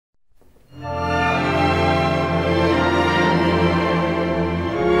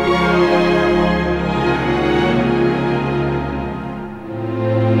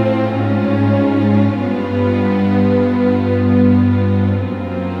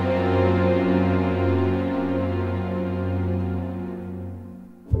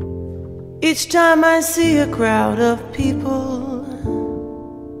Each time I see a crowd of people,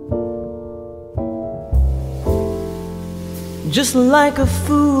 just like a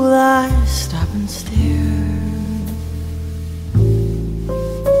fool I stop and stare.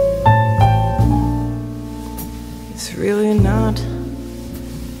 It's really not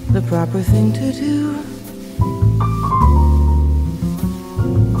the proper thing to do,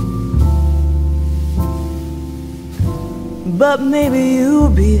 but maybe you'll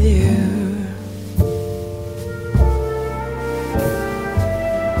be there.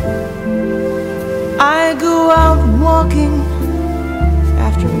 I go out walking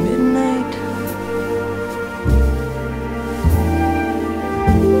after midnight,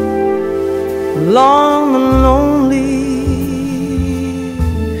 along the lonely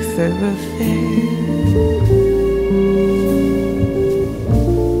thoroughfare.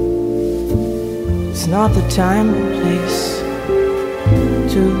 It's not the time or place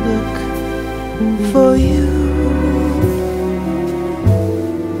to look for you,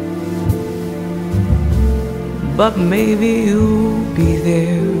 but maybe you'll be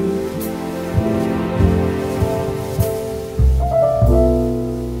there.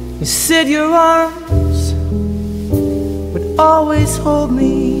 You said your arms would always hold me.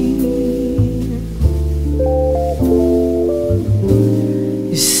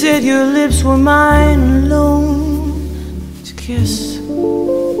 You said your lips were mine alone to kiss.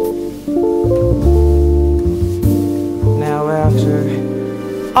 Now after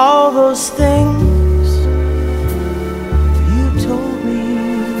all those things you told me,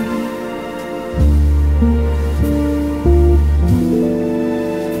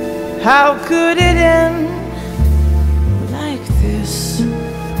 how could it end like this?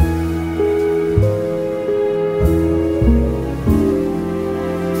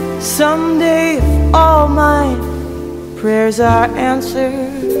 Someday if all my prayers are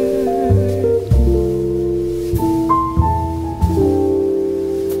answered,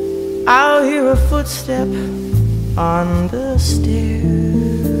 I'll hear a footstep on the stairs.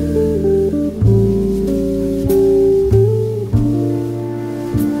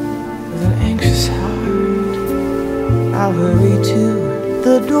 With an anxious heart, I'll hurry to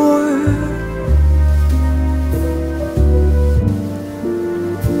the door.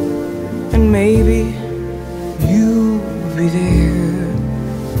 And maybe you'll be there.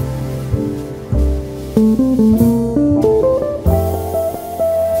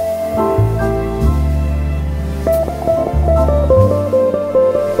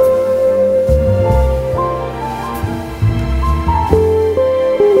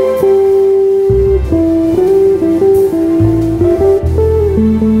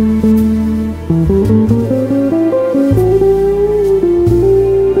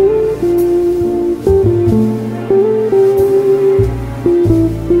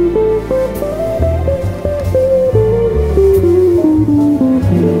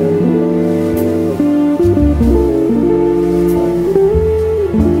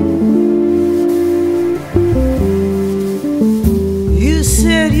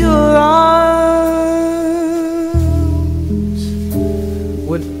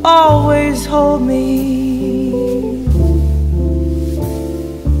 Always hold me.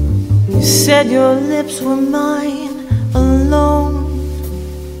 You said your lips were mine alone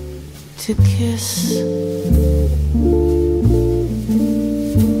to kiss.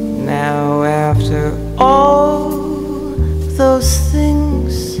 Now after all those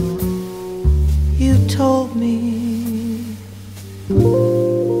things you told me,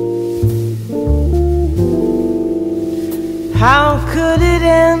 how could it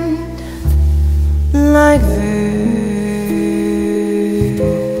end like this?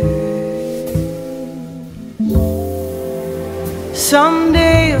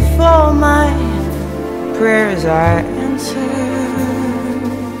 Someday if all my prayers are answered,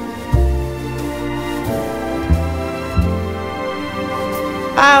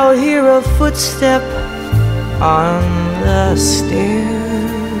 I'll hear a footstep on the stairs.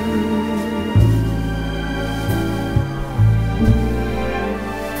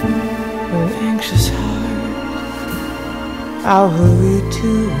 I'll hurry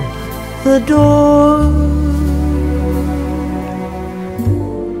to the door.